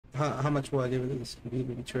how much will I give it this? Be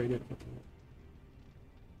traded.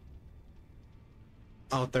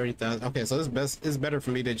 Oh, 30,000. Okay, so it's better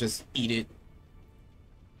for me to just eat it.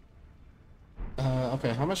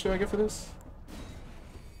 Okay, how much do I get for this?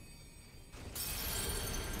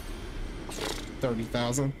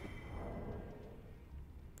 30,000.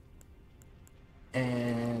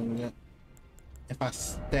 And if I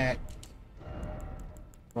stack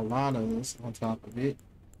Milano's on top of it,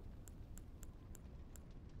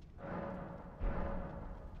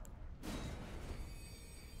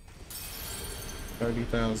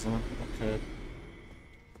 $30,000. Okay,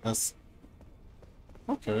 that's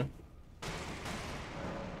okay.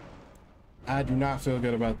 I do not feel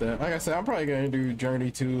good about that. Like I said, I'm probably gonna do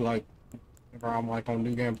Journey 2, like if I'm like on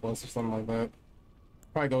New Game Plus or something like that.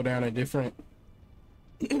 Probably go down a different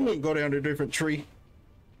go down to a different tree.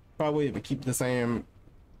 Probably even keep the same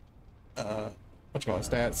what you call it,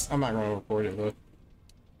 stats. I'm not gonna record it though.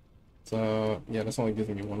 So yeah, that's only gives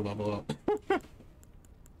me one level up.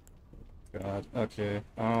 God, okay.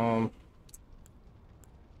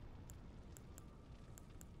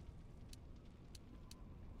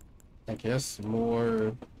 I guess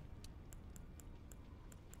more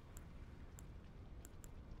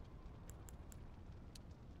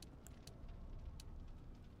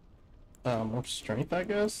more strength, I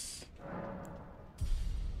guess.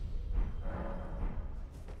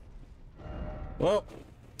 Well,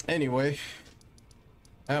 anyway,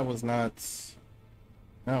 that was not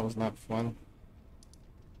fun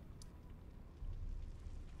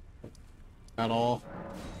at all.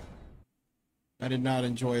 I did not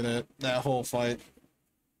enjoy that whole fight.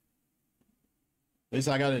 At least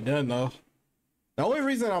I got it done though. The only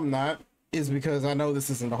reason I'm not is because I know this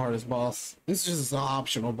isn't the hardest boss. This is just an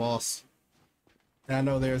optional boss. And I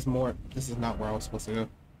know there's more. This is not where I was supposed to go.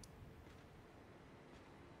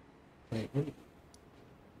 Wait, wait.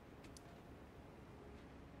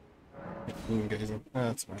 Moon gazing.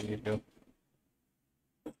 That's where I need to go.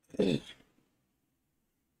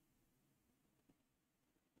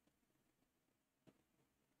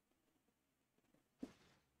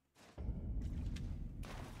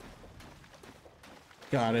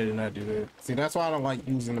 God, I did not do that. See, that's why I don't like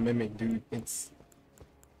using the mimic, dude.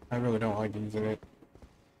 I really don't like using it.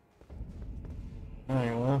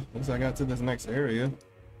 Alright, well, at least I got to this next area,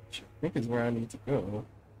 which I think is where I need to go.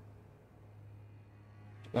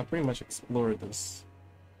 I pretty much explored this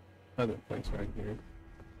other place right here.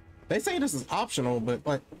 They say this is optional, but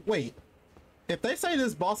like, wait. If they say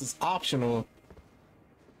this boss is optional,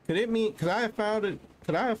 could it mean, could I have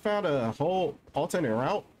found a whole alternate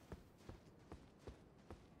route?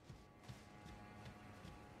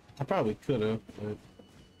 I probably could have, but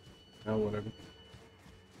oh, whatever.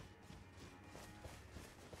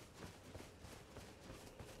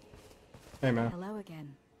 Hey, man. Hello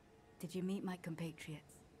again. Did you meet my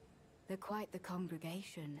compatriots? They're quite the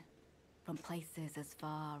congregation, from places as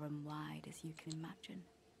far and wide as you can imagine.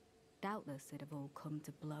 Doubtless it'd have all come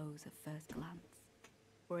to blows at first glance,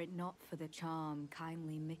 were it not for the charm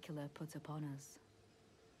kindly Mikula put upon us.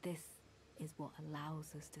 This is what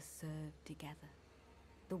allows us to serve together.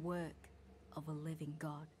 The work of a living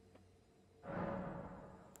god.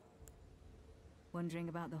 Wondering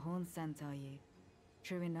about the horn scent, are you?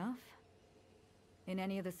 True enough. In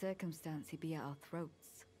any other circumstance, he'd be at our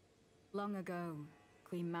throats. Long ago,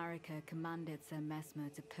 Queen Marika commanded Sir Mesmer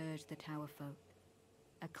to purge the tower folk.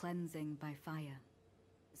 A cleansing by fire.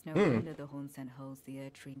 It's no wonder the horn scent holds the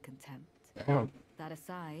Erdtree in contempt. Damn. That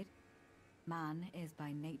aside, man is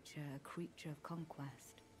by nature a creature of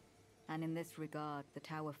conquest. And in this regard, the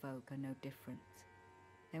tower folk are no different.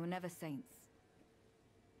 They were never saints.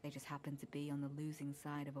 They just happened to be on the losing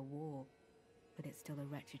side of a war, but it's still a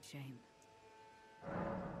wretched shame.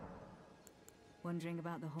 Wondering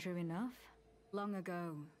about the whole... True enough? Long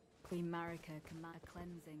ago, Queen Marika commanded a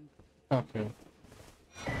cleansing... Okay.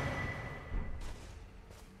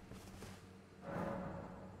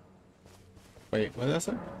 Wait, what did that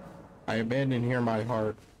say? I abandon here my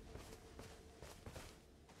heart.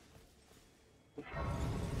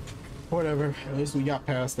 Whatever, at least we got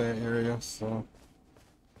past that area, so...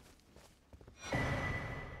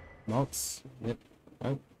 Notes. Yep.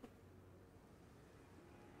 Right.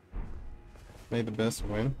 May the best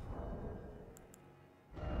win.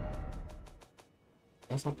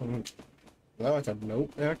 That's something... Is that like a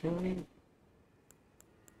note that I can read?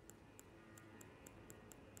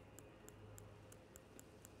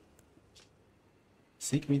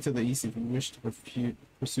 Seek me to the east if you wish to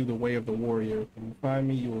pursue the way of the warrior. When you find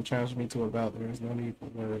me, you will challenge me to a bout. There is no need for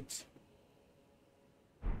words.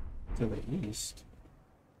 To the east?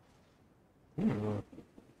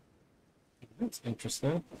 That's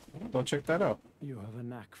interesting. Go check that out. You have a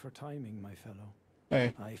knack for timing, my fellow.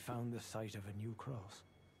 Hey. I found the site of a new cross.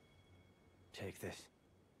 Take this.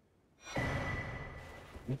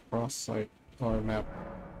 Cross site or map.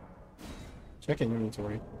 Check in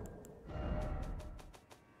inventory.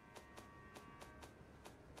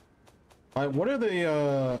 Alright, what are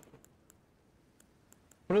the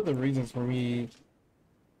reasons for me?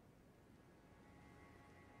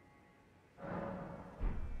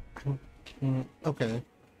 Okay.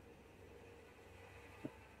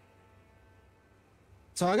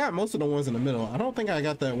 So I got most of the ones in the middle. I don't think I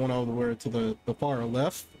got that one over to the far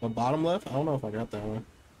left, the bottom left. I don't know if I got that one.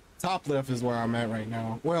 Top left is where I'm at right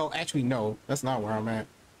now. Well, actually, no, that's not where I'm at.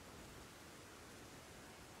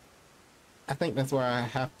 I think that's where I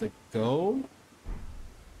have to go.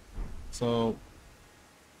 So,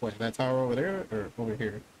 what, that tower over there or over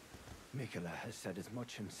here? Mikola has said as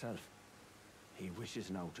much himself. He wishes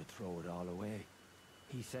now to throw it all away.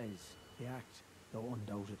 He says the act, though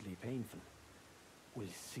undoubtedly painful, will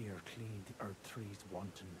sear clean the Erdtree's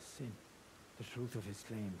wanton sin. The truth of his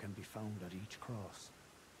claim can be found at each cross.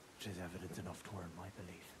 It is evidence enough to earn my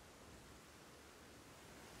belief.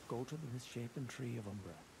 Go to the misshapen tree of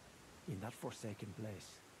Umbra. In that forsaken place,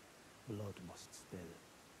 blood must spill.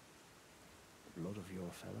 The blood of your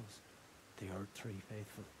fellows, the Erdtree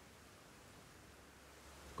faithful.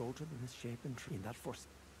 Go to the misshapen tree in that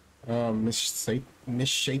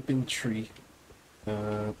misshapen tree.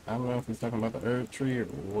 I don't know if he's talking about the Erdtree or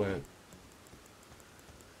what.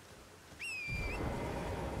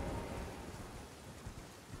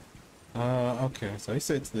 Okay, so he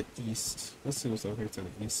said to the east. Let's see what's over here to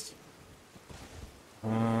the east.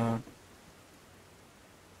 I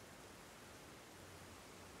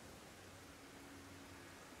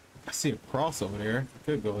see a cross over there. I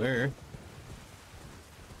could go there.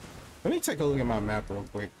 Let me take a look at my map real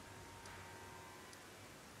quick.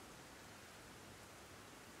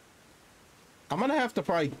 I'm gonna have to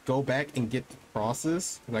probably go back and get the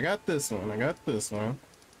crosses. 'Cause I got this one, I got this one.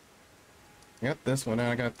 I got this one, and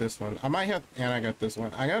I got this one. I might have, and I got this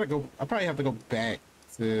one. I probably have to go back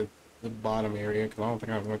to the bottom area because I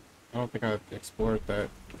don't think I've explored that.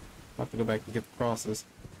 I'll have to go back and get the crosses.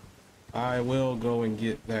 I will go and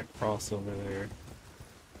get that cross over there.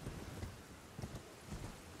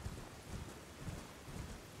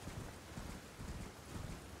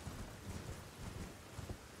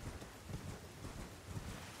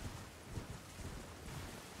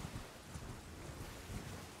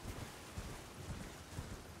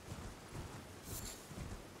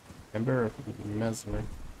 Ember of Mesmer.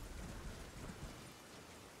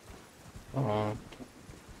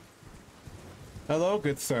 Hello,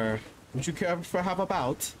 good sir. Would you care to have a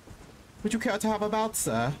bout? Would you care to have a bout,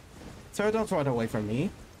 sir? Sir, don't run away from me.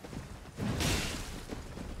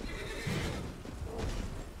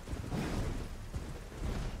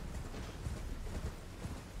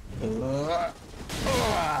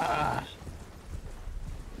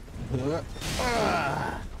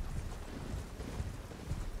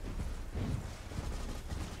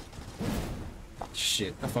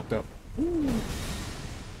 Shit, I fucked up.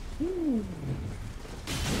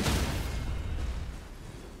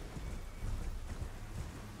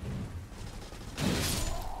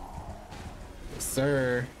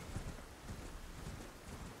 Sir.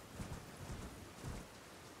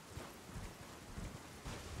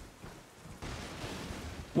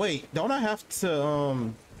 Wait, don't I have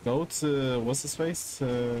to go to what's his face?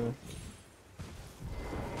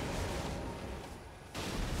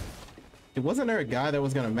 Wasn't there a guy that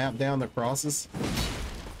was gonna map down the crosses?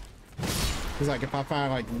 He's like, if I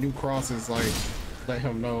find like new crosses, like let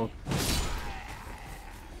him know.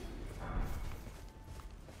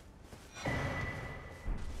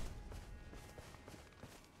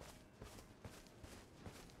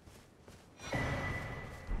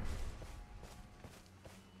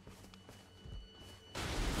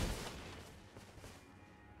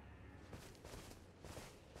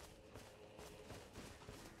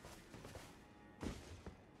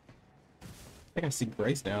 I think I see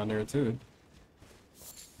Grace down there too.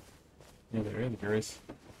 Yeah, there is Grace.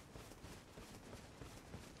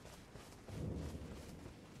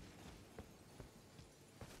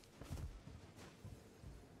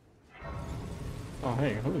 Oh,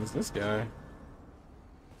 hey, who is this guy?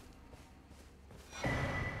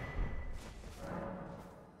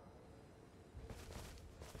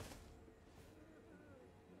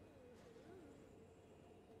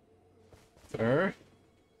 Sir?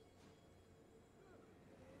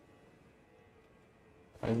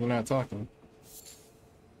 Why is he not talking?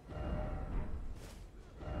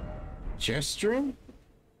 Gesturing?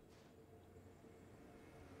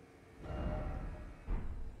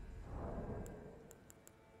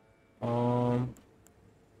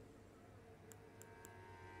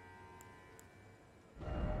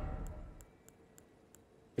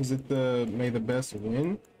 Is it the may the best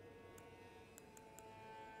win?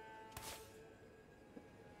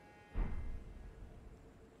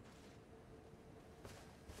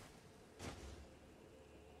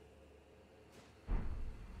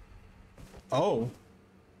 Oh.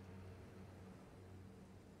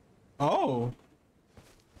 Oh.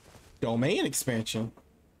 Domain expansion.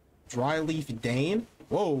 Dryleaf Dane?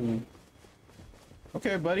 Whoa.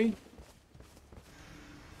 Okay, buddy.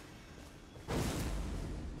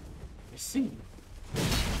 Let's see.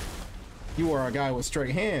 You are a guy with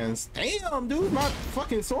straight hands. Damn, dude, my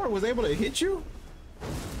fucking sword was able to hit you?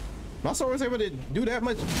 My sword was able to do that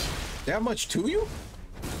much to you?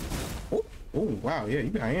 Oh, oh wow, yeah, you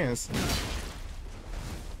got hands.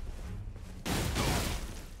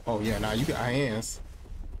 Oh yeah, nah, you got hands.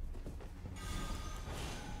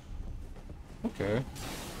 Okay.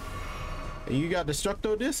 And you got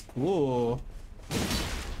Destructo Disc? Cool.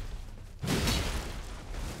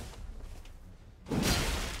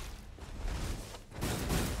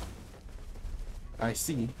 I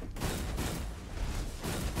see.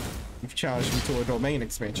 You've challenged me to a domain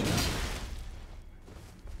expansion.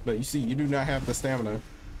 But you see, you do not have the stamina.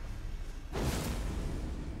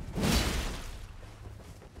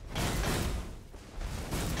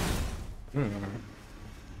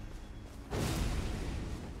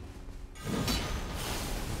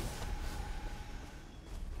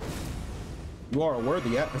 You are a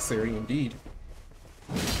worthy adversary indeed.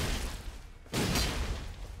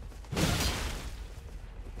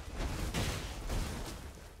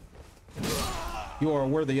 You are a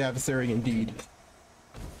worthy adversary indeed.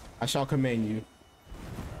 I shall commend you.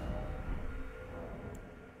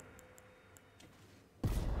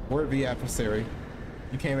 Worthy adversary.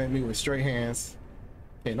 You came at me with straight hands.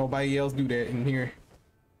 Can't nobody else do that in here.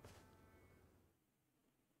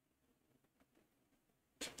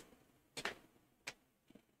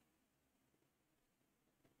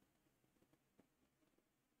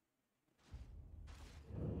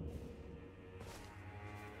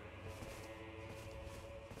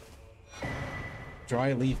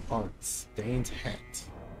 Dry leaf arts. Dane's hat.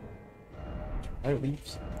 Dry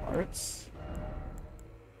leaf arts.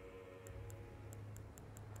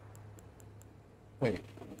 Wait.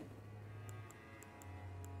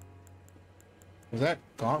 Was that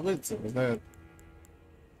gauntlets or was that?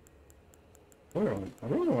 I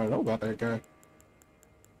really want to know about that guy.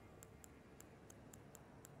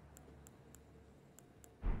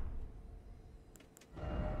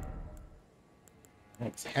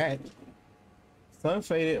 Next hat.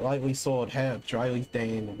 Sun-faded, lightly soiled hat, dryly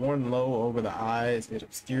stained, worn low over the eyes. It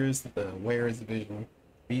obscures the wearer's vision.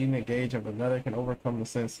 Beating the gauge of another can overcome the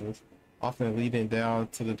senses, often leading down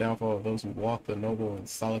to the downfall of those who walk the noble and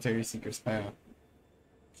solitary seeker's path.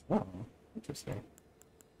 Oh, interesting.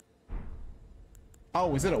 Oh,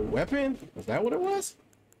 was it a weapon? Was that what it was?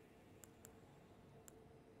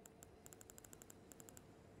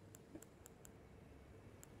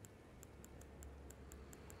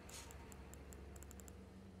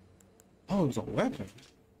 Oh, it was a weapon.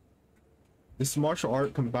 This martial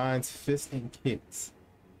art combines fisting kicks.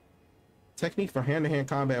 Technique for hand-to-hand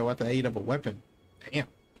combat with the aid of a weapon. Damn.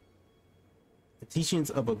 The teachings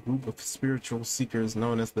of a group of spiritual seekers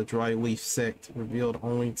known as the Dry Leaf Sect, revealed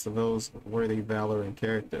only to those of worthy valor and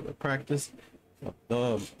character. The practice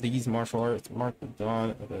of these martial arts marked the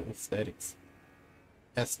dawn of the aesthetics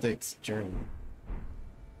journey.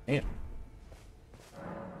 Damn.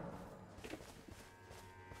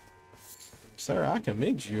 Sir, I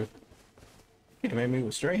commend you. You came at me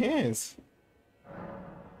with straight hands.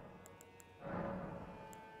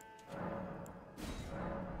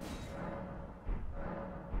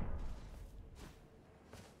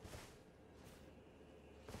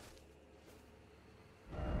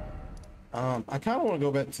 I kind of want to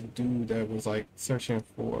go back to the dude that was like searching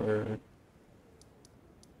for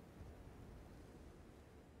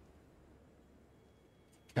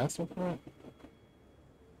castle front.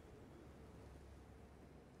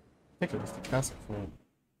 I think it was the castle front.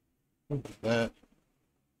 What was that?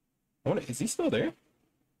 I wonder, is he still there?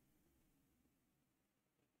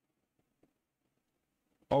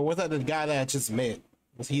 Or was that the guy that I just met?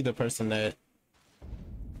 Was he the person that?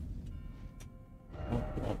 Oh,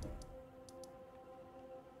 no.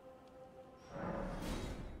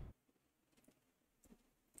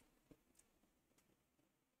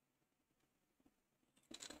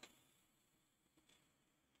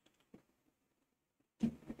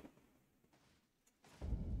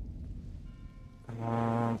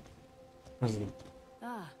 Was it?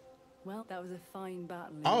 Ah, well, that was a fine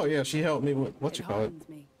battle. Oh yeah, she helped me with what you call it.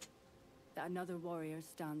 Me that another warrior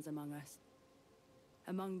stands among us,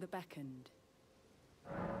 among the beckoned.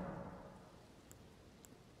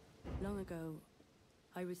 Long ago,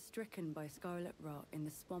 I was stricken by scarlet rot in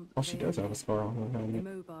the swamp. Oh, she does have a scar on her helmet.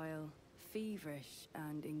 Immobile, feverish,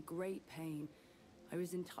 and in great pain, I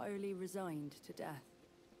was entirely resigned to death.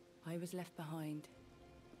 I was left behind,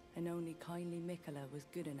 and only kindly Mikola was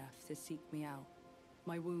good enough to seek me out.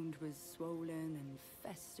 My wound was swollen and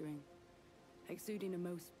festering, exuding a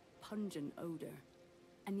most pungent odor,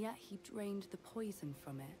 and yet he drained the poison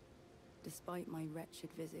from it, despite my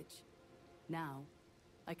wretched visage. Now,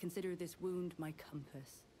 I consider this wound my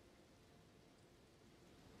compass.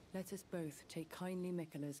 Let us both take kindly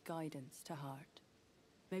Mikola's guidance to heart.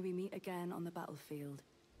 May we meet again on the battlefield,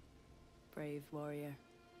 brave warrior.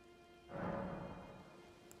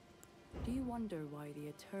 Do you wonder why the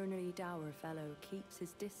eternally dour fellow keeps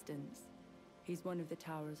his distance? He's one of the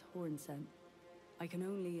tower's hornsent. I can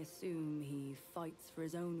only assume he fights for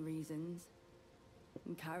his own reasons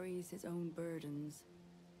and carries his own burdens.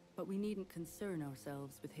 But we needn't concern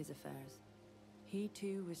ourselves with his affairs. He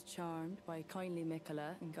too was charmed by kindly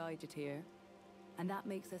Mikola and guided here, and that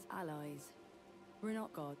makes us allies. We're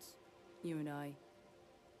not gods, you and I.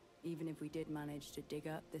 Even if we did manage to dig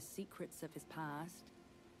up the secrets of his past,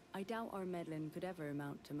 I doubt our meddling could ever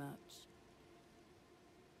amount to much.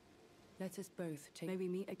 Let us both take... May we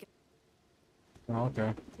meet again.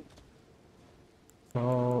 Okay.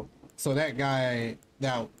 So that guy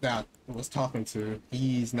that was talking to,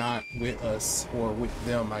 he's not with us or with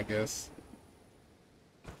them, I guess.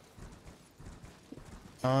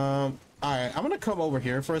 Alright, I'm gonna come over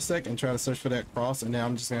here for a sec and try to search for that cross, and then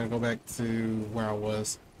I'm just gonna go back to where I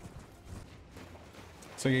was.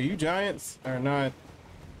 So yeah, you giants are not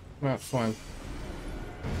fun.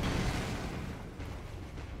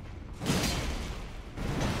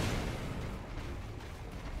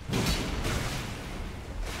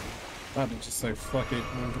 I did just say fuck it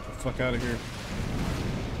and get the fuck out of here.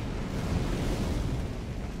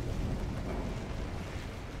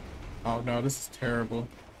 Oh no, this is terrible.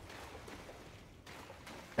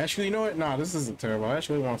 Actually, you know what? Nah, this isn't terrible. I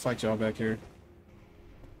actually want to fight y'all back here.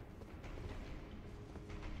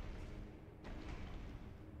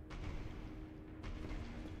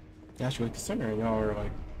 Actually, considering y'all are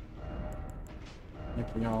like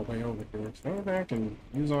making y'all way over here, so anything I can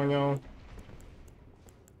use on y'all.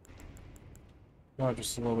 Y'all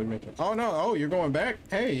just slowly making. Oh no! Oh, you're going back?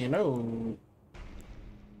 Hey, no.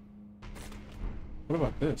 What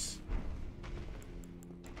about this?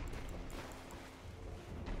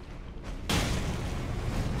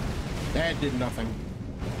 That did nothing.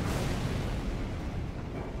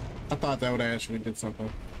 I thought that would actually did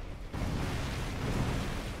something.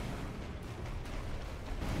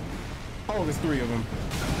 Oh, there's 3 of them.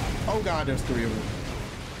 Oh god, there's 3 of them.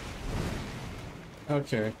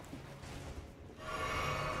 Okay.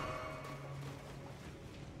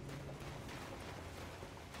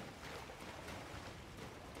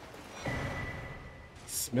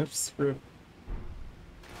 Smith's script.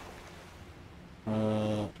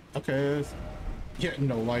 Okay. Yeah,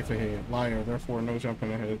 no life ahead. Liar, therefore no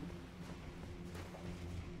jumping ahead.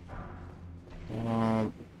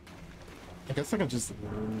 I guess I can just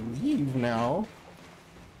leave now.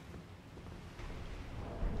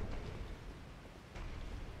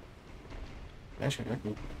 Actually, I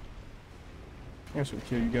can actually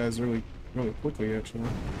kill you guys really quickly, actually.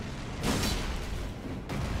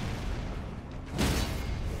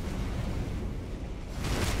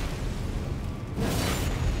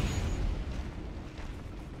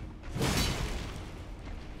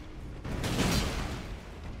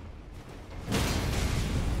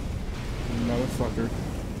 Motherfucker.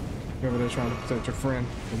 You're over there trying to protect your friend,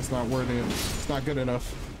 and it's not worthy of, it's not good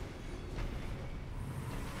enough.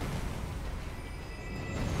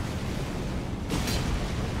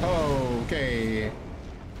 Okay.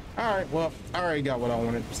 Alright, well, I already got what I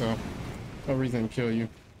wanted, so no reason to kill you.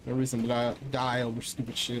 No reason to die over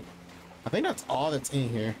stupid shit. I think that's all that's in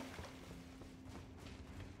here.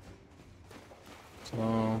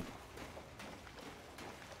 So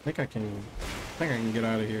I think I can get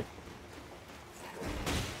out of here.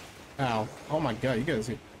 Ow. Oh my god, you guys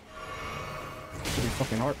hit pretty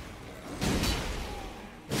fucking hard.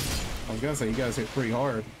 I was gonna say you guys hit pretty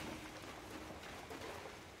hard.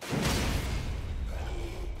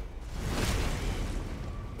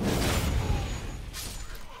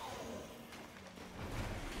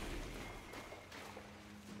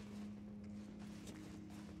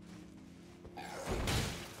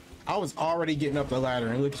 I was already getting up the ladder,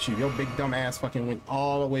 and look at you, your big dumb ass fucking went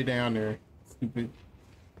all the way down there. Stupid.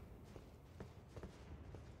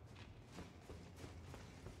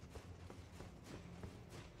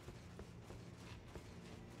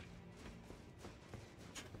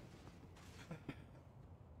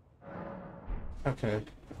 Okay.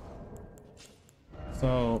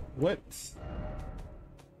 So what?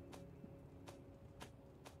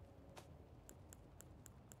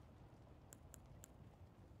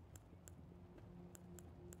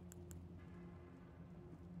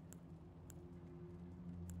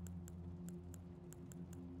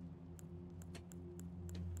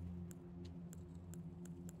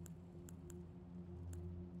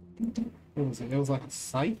 What was it? It was like a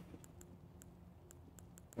scythe? Is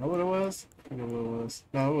that what it was? I forget what it was.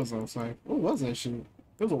 No, it wasn't a scythe. What was that shit?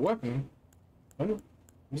 It was a weapon. What? It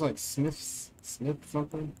was like Smith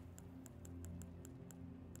something.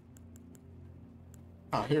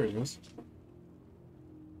 Ah, here it is.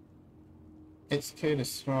 Execute a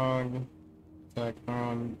strong attack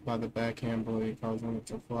on by the backhand blade, causing it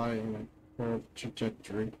to fly in a curved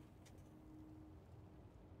trajectory.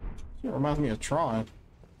 It reminds me of Tron.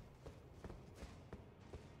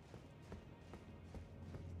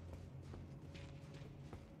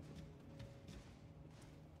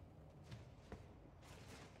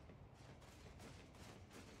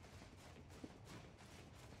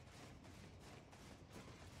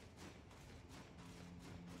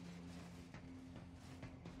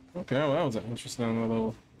 Okay, well, that was an interesting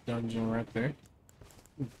little dungeon right there.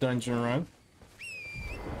 Dungeon run.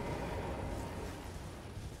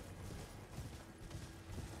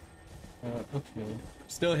 Okay.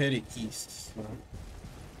 Still headed east. So.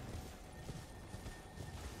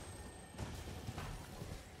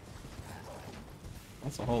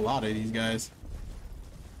 That's a whole lot of these guys.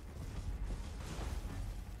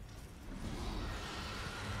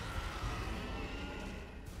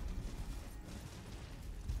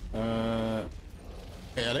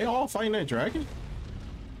 Yeah, are they all fighting that dragon?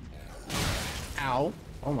 Ow.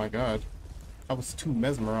 Oh my god. I was too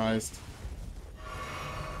mesmerized.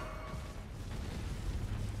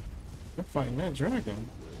 They're fighting that dragon.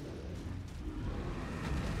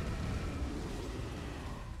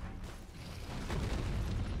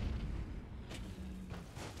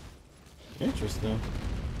 Interesting.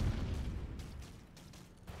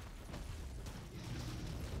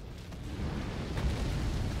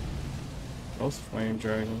 Ghost Flame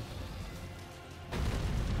Dragon.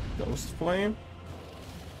 Ghost Flame?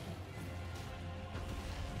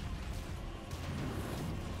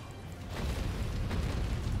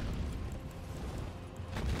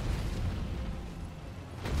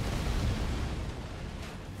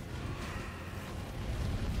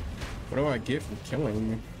 What do I get from killing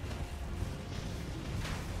you?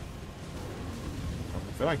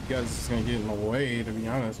 I feel like you guys are just gonna get in the way, to be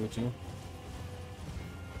honest with you.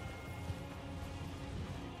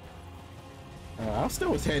 I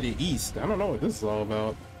still was headed east. I don't know what this is all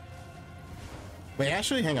about. Wait,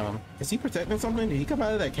 actually, hang on. Is he protecting something? Did he come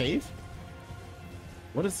out of that cave?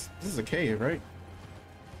 What is... This is a cave, right?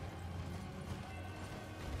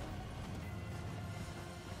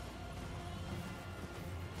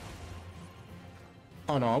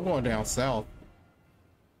 Oh no, I'm going down south.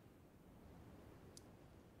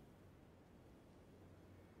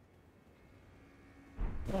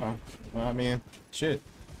 Oh, well, I mean, shit.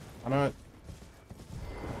 Why not?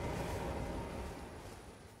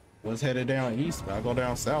 Was headed down east, but I go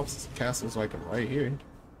down south. Castle's like right here.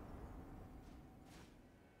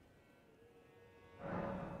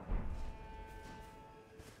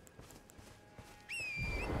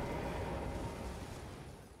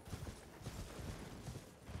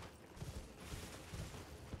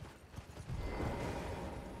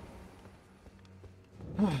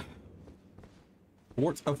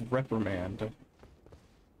 Fort of Reprimand.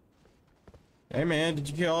 Hey man, did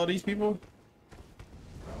you kill all these people?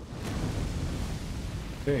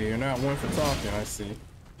 Hey, you're not one for talking, I see.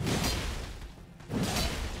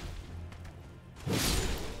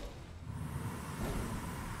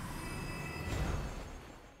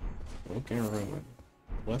 Broken ruin.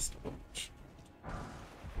 West Village.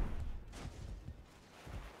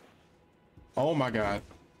 Oh my god.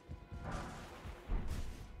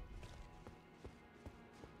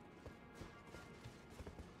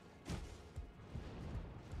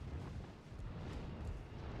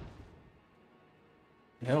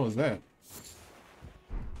 The hell was that?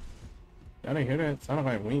 I didn't hear that. It sounded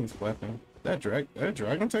like wings flapping. That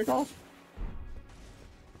dragon take off?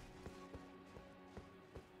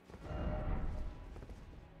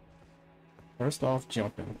 First off,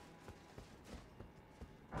 jumping.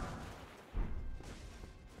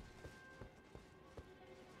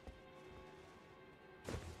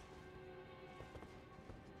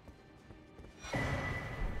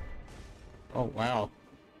 Oh wow.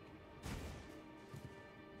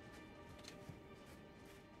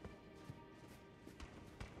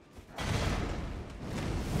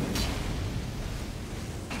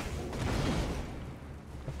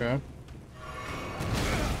 Okay.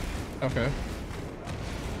 Okay.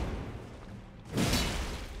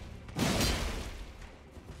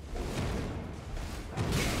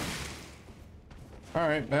 All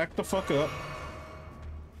right, back the fuck up.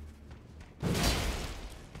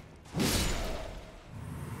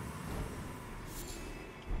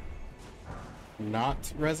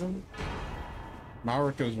 Not resin.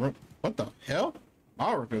 Marika's room. What the hell?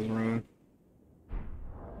 Marika's room.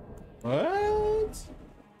 What?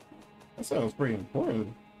 That sounds pretty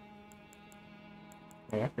important.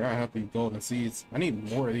 Oh, I forgot I have these golden seeds. I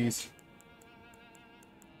need more of these.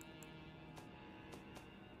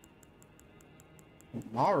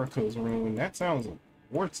 Marika's room. That sounds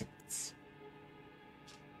important.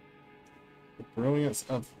 The brilliance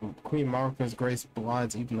of Queen Marika's grace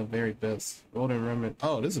blinds even the very best. Golden remnant.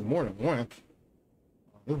 Oh, this is more than one.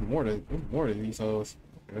 There's more to these hoes.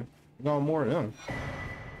 Okay. We got more of them.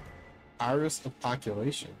 Iris of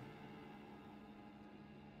population.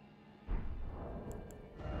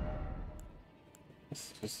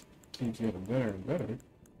 This just keeps getting better and better.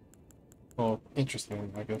 Well, interesting,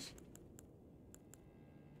 I guess.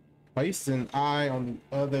 Place an eye on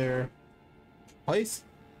the other. Place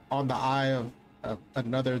on the eye of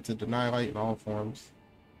another to deny light in all forms.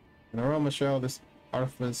 In the realm of shell, this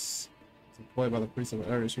artifice is employed by the priest of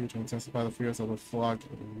Erdtree to intensify the fears of the flock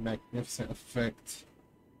with a magnificent effect.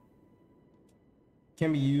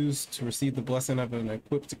 Can be used to receive the blessing of an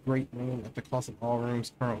equipped great rune at the cost of all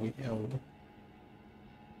rooms currently held.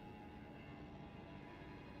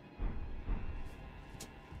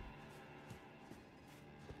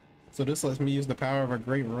 So this lets me use the power of a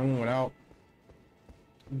great rune without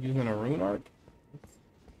using a rune arc?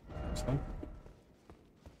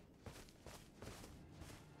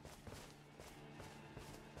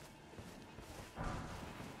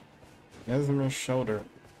 Mesmer shoulder.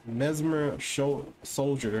 Mesmer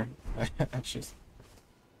soldier. That's just...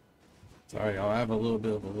 Sorry, y'all. I have a little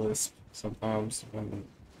bit of a lisp sometimes when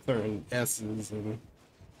certain S's and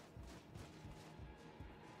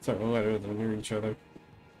certain letters are near each other.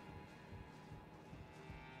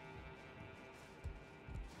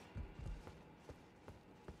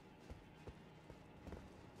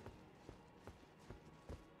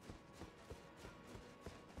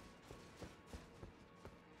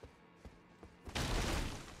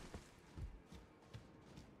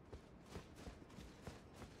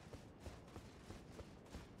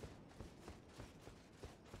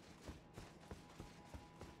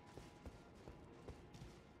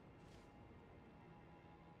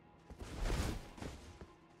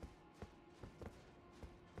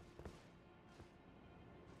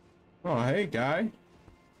 Oh, hey, guy.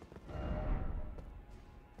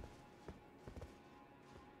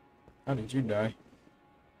 How did you die?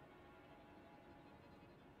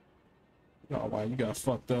 Oh, wow, you got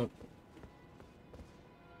fucked up.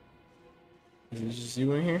 Is it just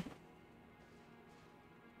you in here?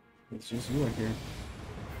 It's just you in here.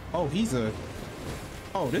 Oh, he's a...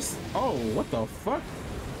 Oh, this... Oh, what the fuck?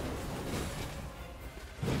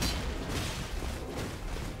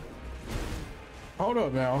 Hold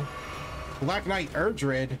up now. Black Knight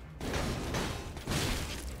Erdtree.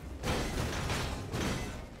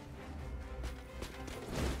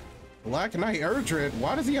 Black Knight Erdtree.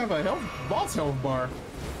 Why does he have a boss health bar?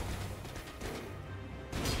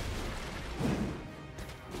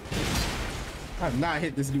 I have not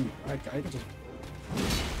hit this dude. I just...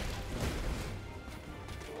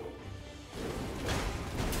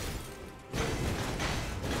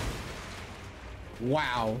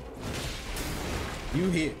 Wow. You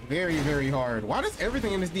hit very, very hard. Why does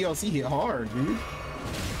everything in this DLC hit hard, dude?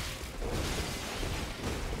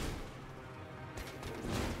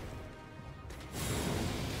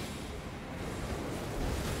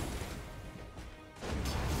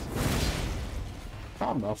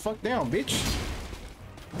 Calm the fuck down, bitch.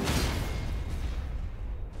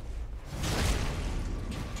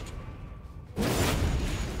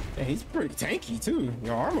 Yeah, he's pretty tanky too.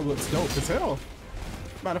 Your armor looks dope as hell.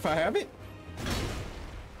 Mind if I have it?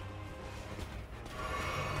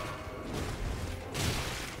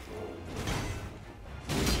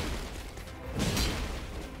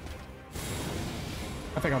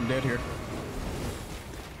 I think I'm dead here.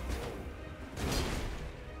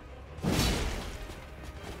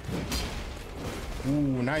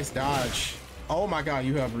 Ooh, nice dodge. Oh my god,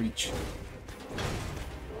 you have reach.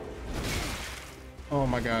 Oh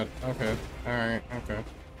my god. Okay. Alright, okay.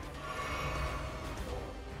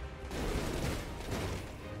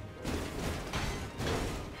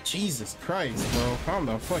 Jesus Christ, bro. Calm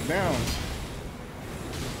the fuck down.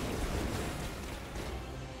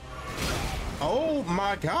 Oh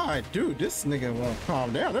my god, dude, this nigga won't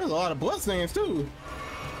calm down. There's a lot of bloodstains too.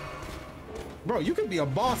 Bro, you could be a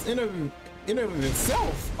boss in and of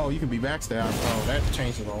itself. Oh, you can be backstabbed. Oh, that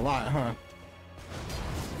changes a lot, huh?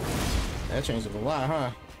 That changes a lot,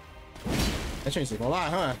 huh? That changes a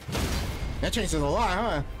lot, huh? That changes a lot,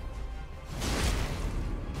 huh?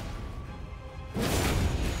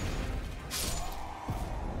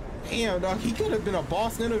 Damn, dog, he could have been a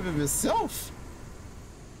boss in and of himself.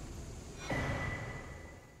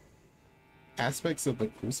 Aspects of the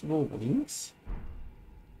Crucible wings?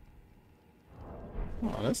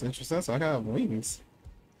 Oh, that's interesting. So I got wings.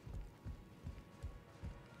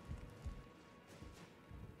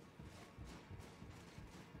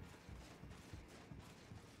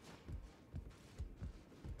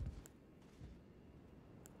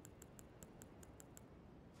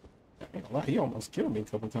 I ain't gonna lie, he almost killed me a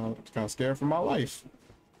couple times. I was kind of scared for my life.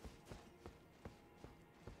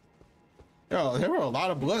 Yo, there were a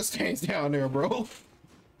lot of bloodstains down there, bro.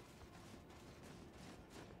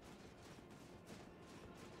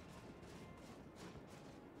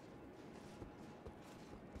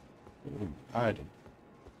 Hiding.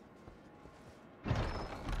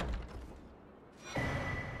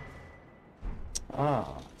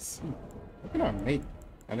 Ah, see. What can I make?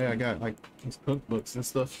 And then I got like these cookbooks and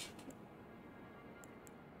stuff.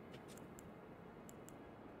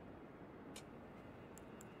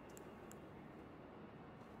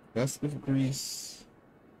 Best of grease.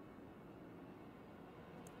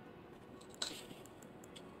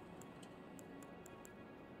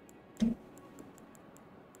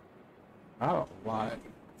 I don't know why.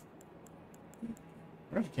 I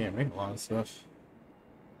really can't make a lot of stuff.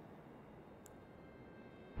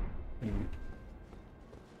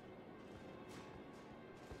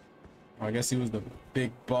 I guess he was the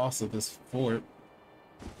big boss of this fort.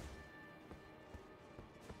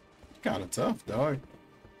 Kinda tough, dog.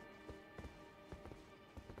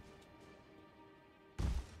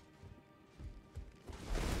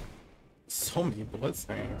 So many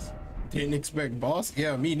bloodstains. Didn't expect boss?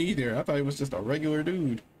 Yeah, me neither. I thought he was just a regular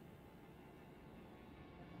dude.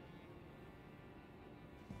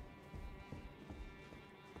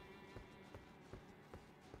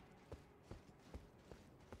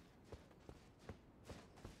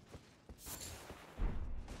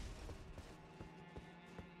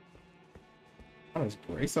 Oh, there's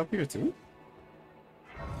Grace up here too?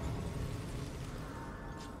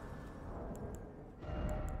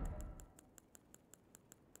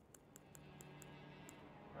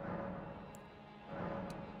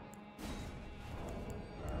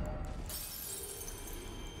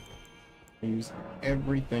 Use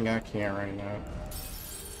everything I can right now.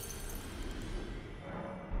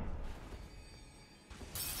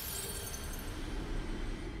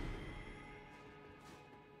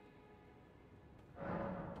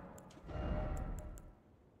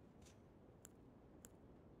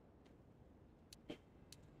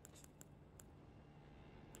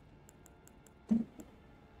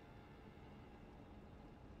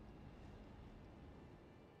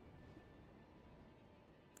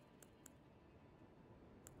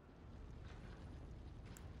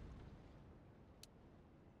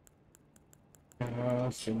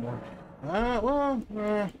 Let's see more. I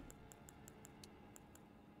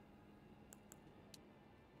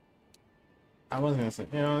was gonna say,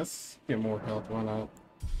 let's get more health. Why not?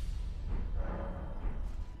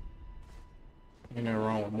 Ain't nothing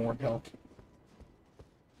wrong with more health.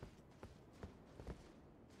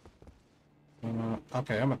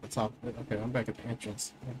 Okay, I'm at the top of it. Okay, I'm back at the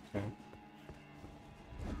entrance. Okay.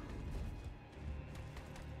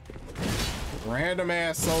 Random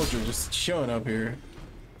ass soldier just showing up here.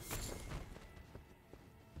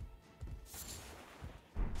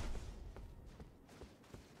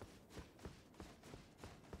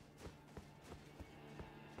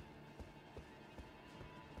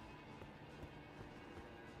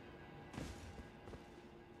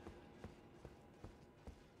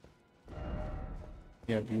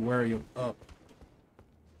 Yeah, be wary of up.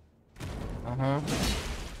 I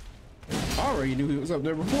already knew he was up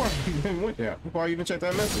there before he even went there. Before I even checked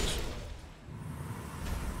that message.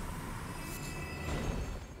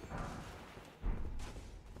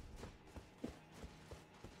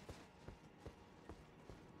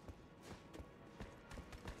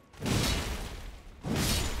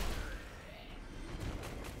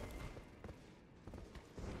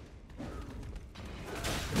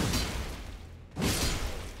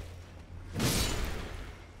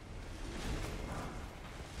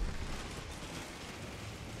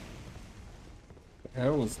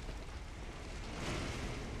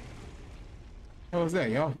 How was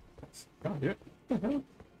that, y'all? Oh, yeah. What the hell?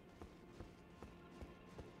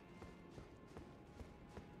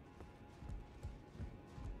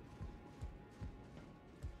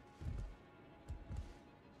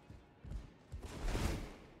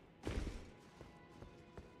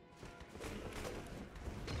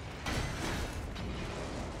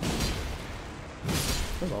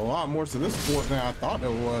 There's a lot more to this fort than I thought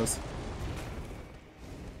there was.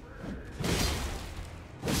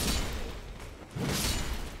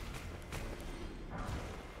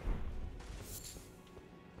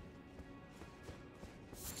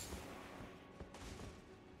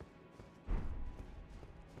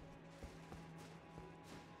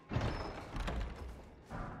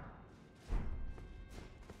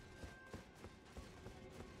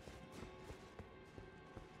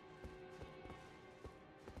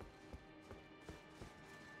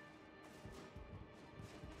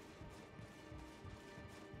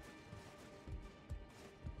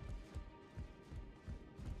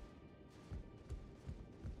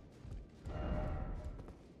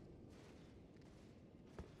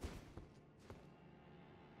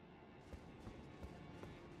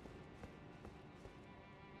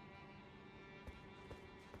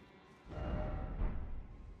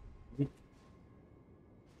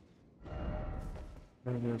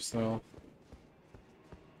 So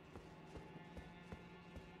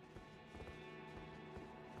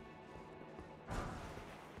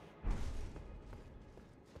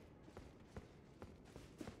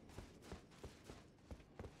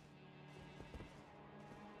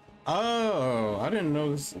oh, I didn't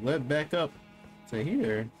know this led back up to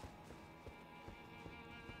here.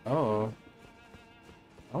 Oh,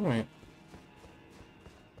 I went.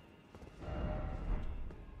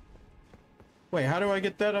 Wait, how do I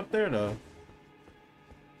get that up there though?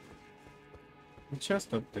 The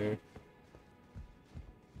chest up there.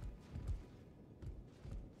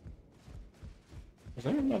 Is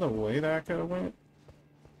there another way that I could have went?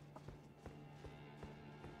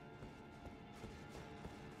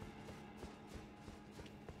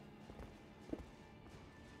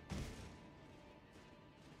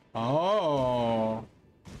 Oh.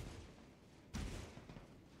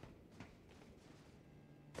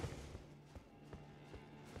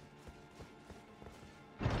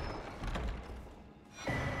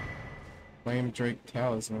 Flame Drake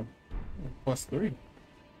Talisman. +3.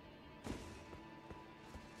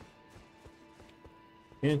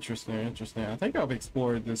 Interesting, interesting. I think I've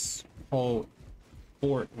explored this whole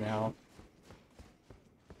fort now.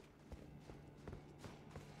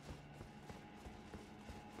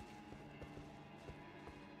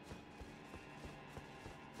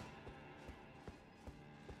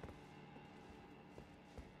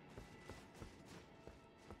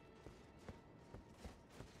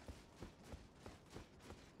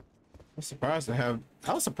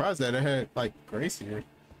 I was surprised that it had like Grace here.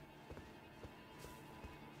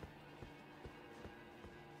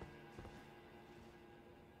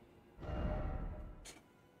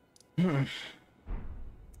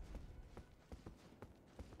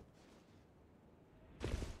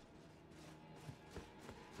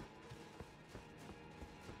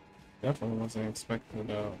 Definitely wasn't expecting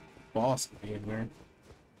the boss to be in there.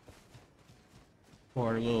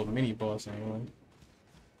 Or a little mini boss anyway.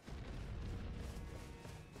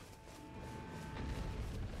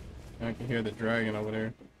 I can hear the dragon over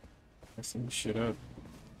there. Messing shit up.